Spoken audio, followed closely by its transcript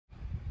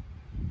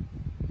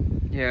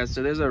Yeah,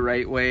 so there's a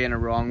right way and a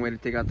wrong way to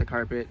take out the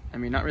carpet. I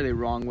mean, not really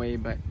wrong way,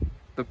 but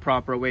the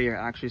proper way you're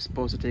actually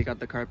supposed to take out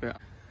the carpet.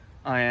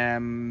 I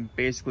am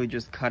basically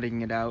just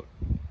cutting it out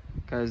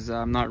because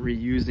I'm not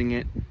reusing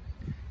it.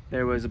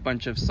 There was a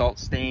bunch of salt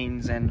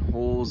stains and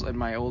holes in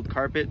my old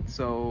carpet,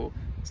 so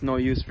it's no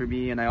use for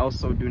me. And I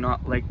also do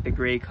not like the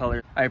gray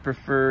color. I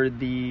prefer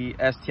the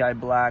STI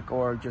black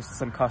or just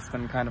some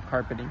custom kind of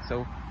carpeting.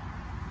 So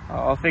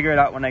I'll figure it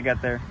out when I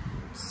get there.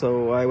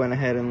 So I went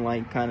ahead and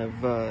like kind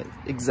of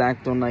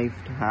X-Acto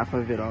knifed half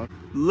of it off.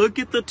 Look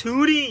at the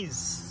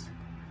tooties!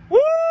 Woo!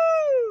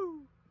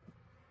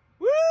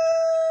 Woo!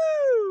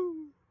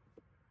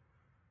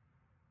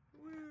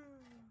 Woo!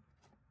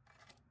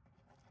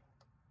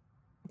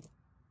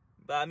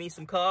 Buy me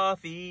some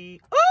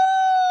coffee. Oh!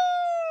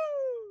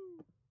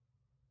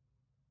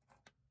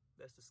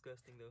 That's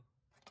disgusting though.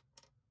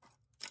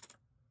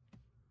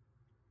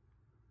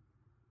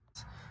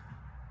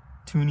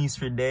 Toonies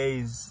for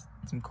days.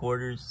 Some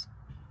quarters.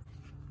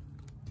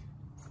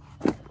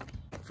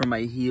 From my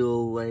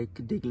heel, like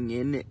digging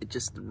in, it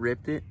just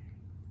ripped it.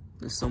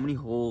 There's so many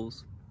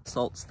holes,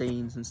 salt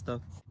stains and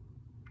stuff.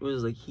 It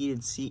was like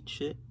heated seat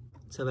shit.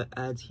 So it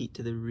adds heat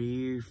to the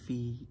rear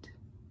feet.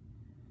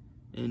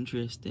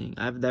 Interesting.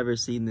 I've never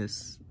seen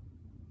this.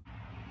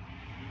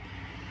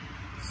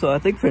 So I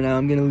think for now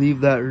I'm gonna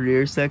leave that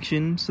rear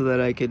section so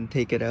that I can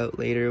take it out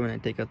later when I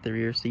take out the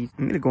rear seats.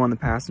 I'm gonna go on the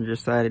passenger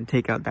side and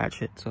take out that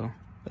shit, so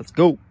let's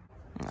go.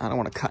 I don't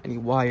want to cut any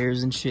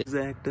wires and shit.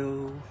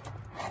 X-Acto.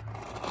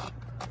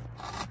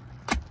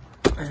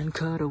 And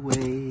cut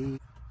away.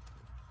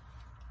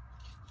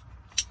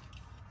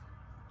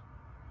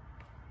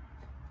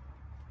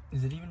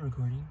 Is it even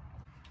recording?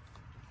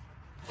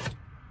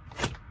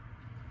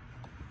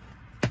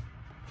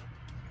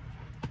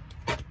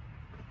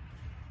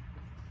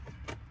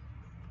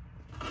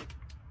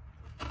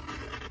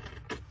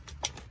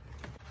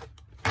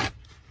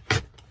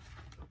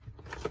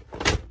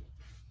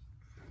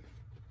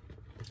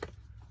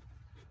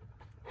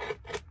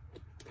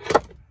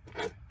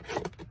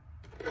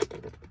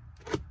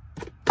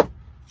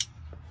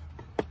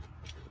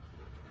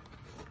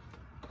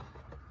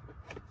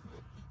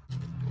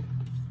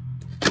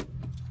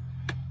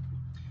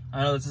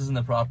 I know this isn't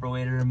the proper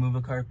way to remove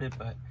a carpet,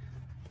 but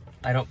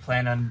I don't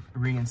plan on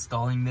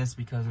reinstalling this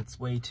because it's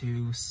way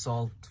too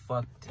salt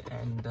fucked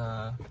and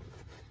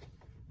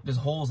there's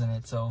holes in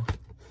it, so.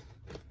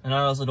 And I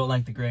also don't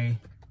like the gray,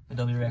 the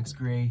WRX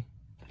gray.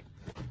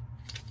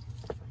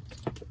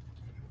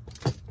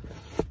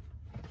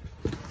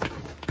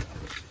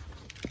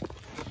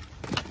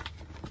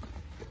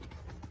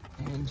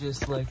 And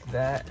just like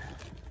that,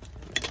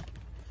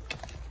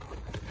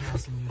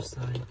 passenger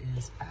side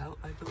is out,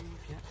 I believe,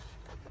 yeah.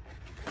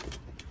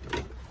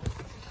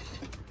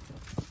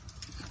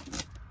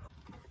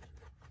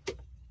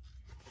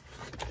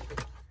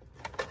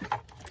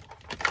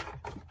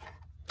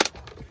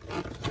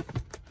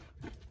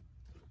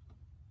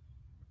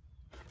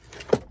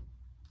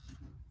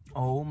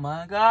 Oh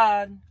my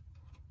God.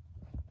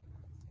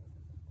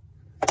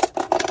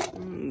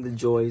 The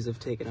joys of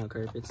taking out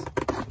carpets.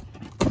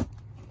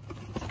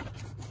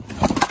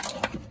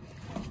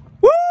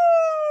 Woo!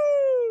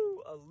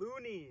 A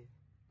loony.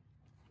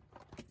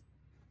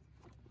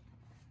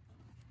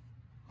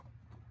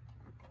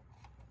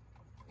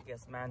 I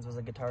guess mans was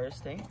a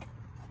guitarist, eh?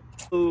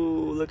 Oh,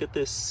 look at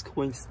this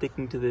coin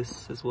sticking to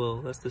this as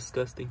well. That's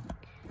disgusting.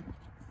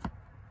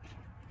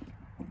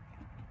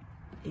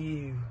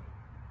 Ew.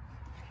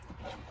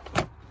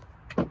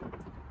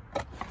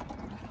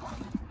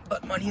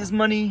 But money is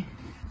money.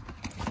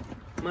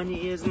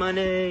 Money is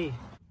money.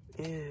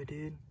 Yeah,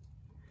 dude.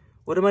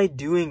 What am I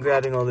doing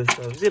grabbing all this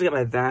stuff? I'm just gonna get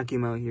my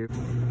vacuum out here.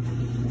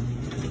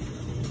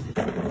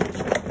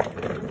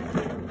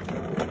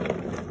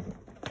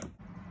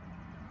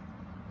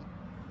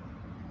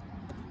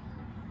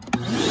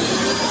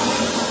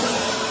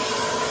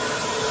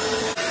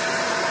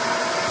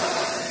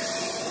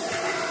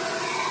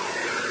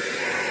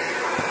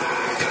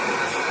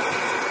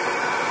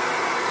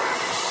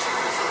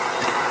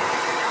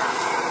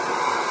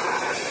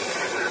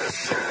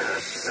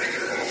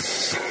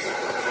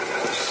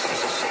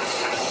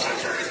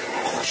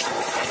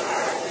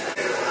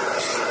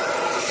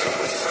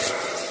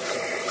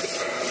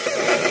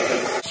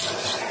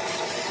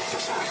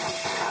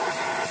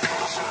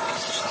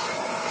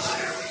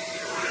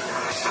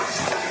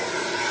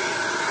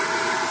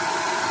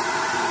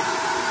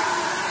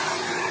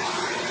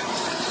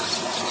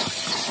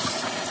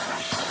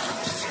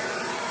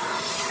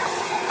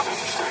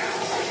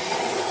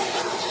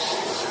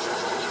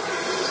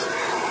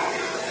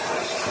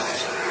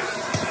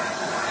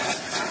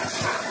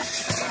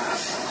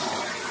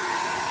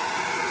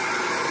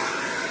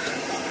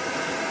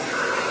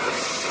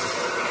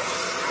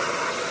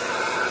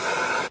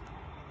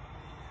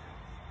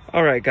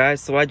 Alright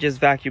guys, so I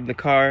just vacuumed the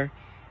car.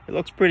 It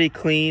looks pretty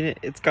clean.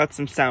 It's got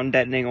some sound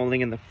deadening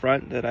only in the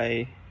front that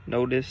I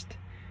noticed.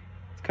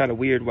 It's kind of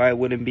weird why it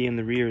wouldn't be in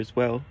the rear as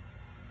well.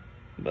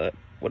 But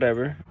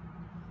whatever.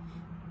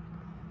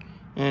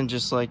 And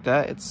just like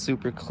that, it's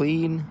super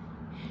clean.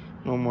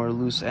 No more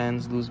loose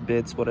ends, loose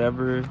bits,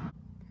 whatever.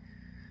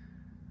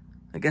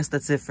 I guess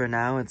that's it for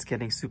now. It's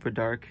getting super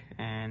dark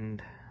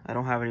and I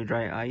don't have any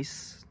dry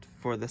ice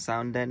for the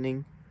sound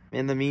deadening.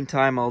 In the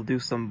meantime, I'll do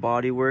some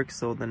body work,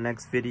 so the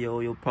next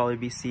video you'll probably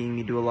be seeing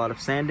me do a lot of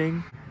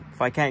sanding.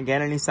 If I can't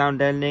get any sound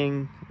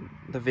deadening,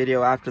 the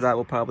video after that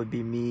will probably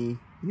be me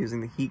using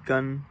the heat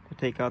gun to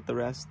take out the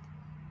rest.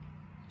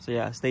 So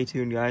yeah, stay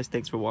tuned guys.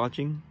 Thanks for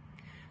watching.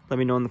 Let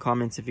me know in the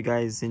comments if you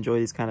guys enjoy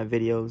these kind of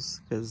videos,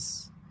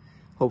 because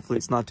hopefully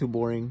it's not too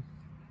boring.